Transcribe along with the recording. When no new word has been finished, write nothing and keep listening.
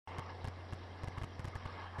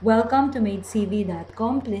Welcome to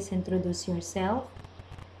MaidCV.com. Please introduce yourself.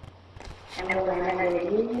 I'm Rowena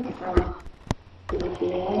Dery from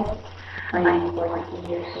Filipino. I'm 42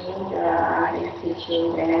 years old. I have three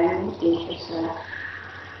children, ages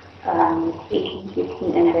 18,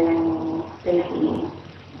 15, and then 13.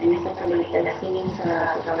 I'm separated since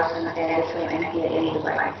 2010, so I'm here in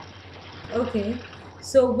Dubai. Okay.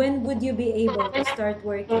 So when would you be able to start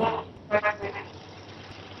working?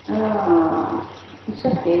 It's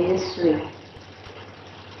okay this week.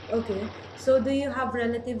 Okay. So do you have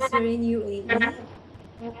relatives here in UAE?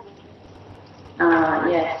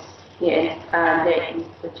 Yes, here they're in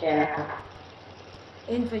Fujairah.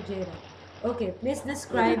 In Fujairah. Okay. Please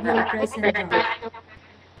describe your present job.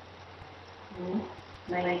 Hmm.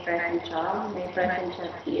 My present job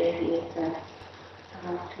here is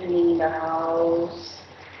cleaning the house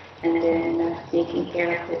and then taking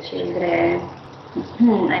care of the children.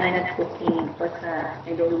 I'm not cooking because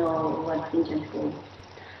I don't know what Indian food.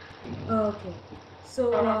 Okay.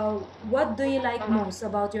 So what do you like most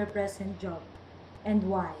about your present job and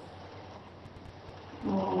why?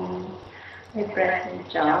 Mm, my present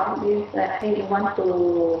job is I want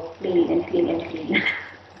to clean.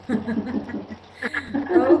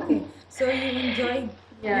 Okay. So you enjoy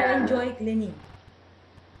Yeah, cleaning.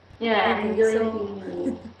 yeah, I Okay. enjoy So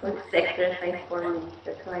cleaning. It's exercise for me.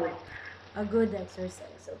 That's why. a good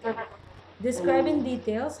exercise. Okay. Describe in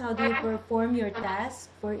details how do you perform your task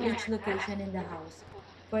for each location in the house.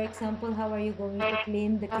 For example, how are you going to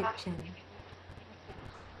clean the kitchen?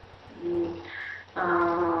 Mm.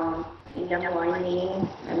 Um, in the morning,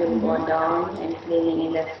 I will go Mm-hmm. down and cleaning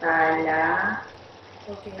in the sala.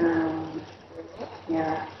 Okay. Um,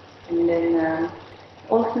 yeah, and then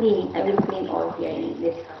all clean. I will clean all here in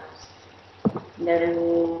this house. The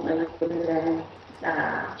room, I will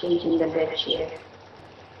changing the bed sheet.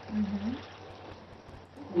 Mm-hmm.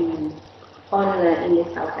 Mm. All in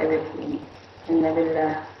this house I will clean, and I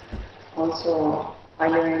will also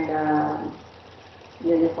iron the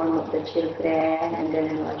uniform of the children, and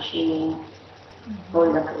then washing all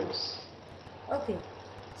Mm-hmm. the clothes. Okay.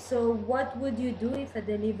 So what would you do if a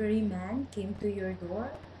delivery man came to your door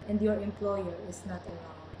and your employer is not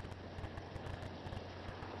around?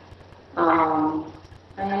 Um,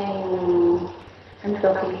 I'm I'm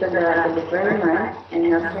talking to the deliveryman,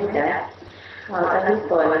 and after Uh-huh. that, I will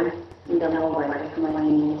call in the mobile of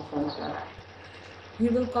my sponsor. You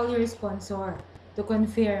will call your sponsor to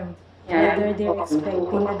confirm Yeah, whether they're to expecting a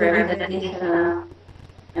confirm that this delivery.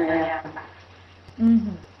 yeah.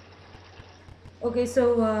 Mm-hmm. Okay,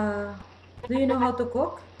 so do you know how to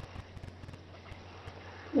cook?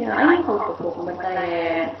 Yeah, I know how to cook, but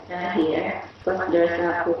I here because there's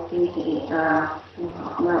a cooking here,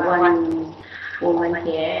 one woman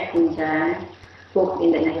here, Indian, cook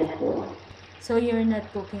in the Indian food. So you're not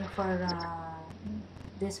cooking for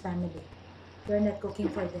this family. You're not cooking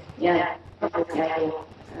for them. Yeah, I,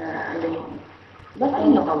 I don't, but I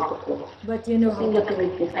know Oh, how to cook. but you know Because how in to the cook.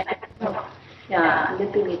 Philippines, yeah, in the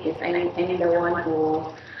Philippines, I'm the one who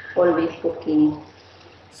always cooking.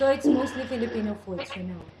 So it's mostly Filipino foods, you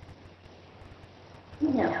know.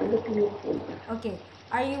 Yeah, Filipino food. Okay.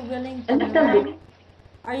 Are you willing A to little bit. learn?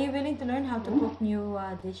 Are you willing to learn how to Hmm? cook new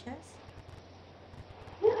dishes?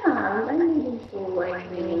 Yeah, I'm willing Okay. to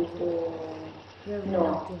You're willing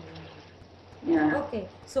know. to learn. Yeah. Okay.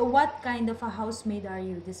 So what kind of a housemaid are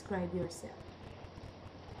you? Describe yourself.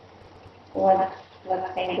 What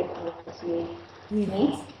what kind of clothes me?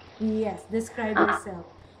 Yes. Yes. Describe Uh, yourself.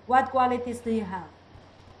 What qualities do you have?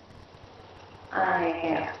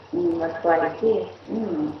 I what qualities?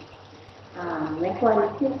 My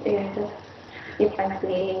qualities is if I'm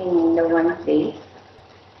cleaning the one place,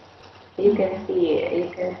 Mm-hmm. you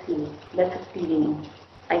can see that's clean.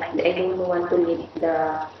 I don't want to leave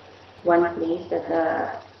the one place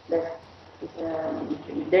that is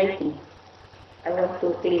dirty. I want to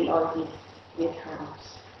clean all this house.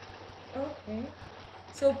 Okay.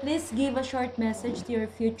 So please give a short message to your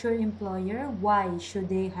future employer. Why should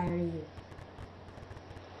they hire you?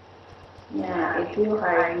 Yeah, if you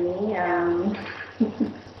hire me,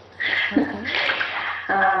 Okay.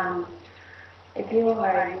 um, if you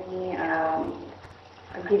hire me,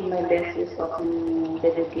 I give my best use of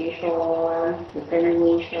dedication,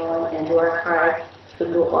 determination, and work hard to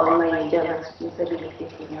do all my job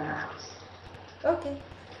responsibilities in the house. Okay.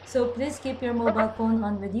 So please keep your mobile phone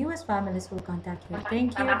on with you as families will contact you.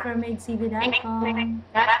 Thank you for MaidCV.com.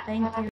 Thank you.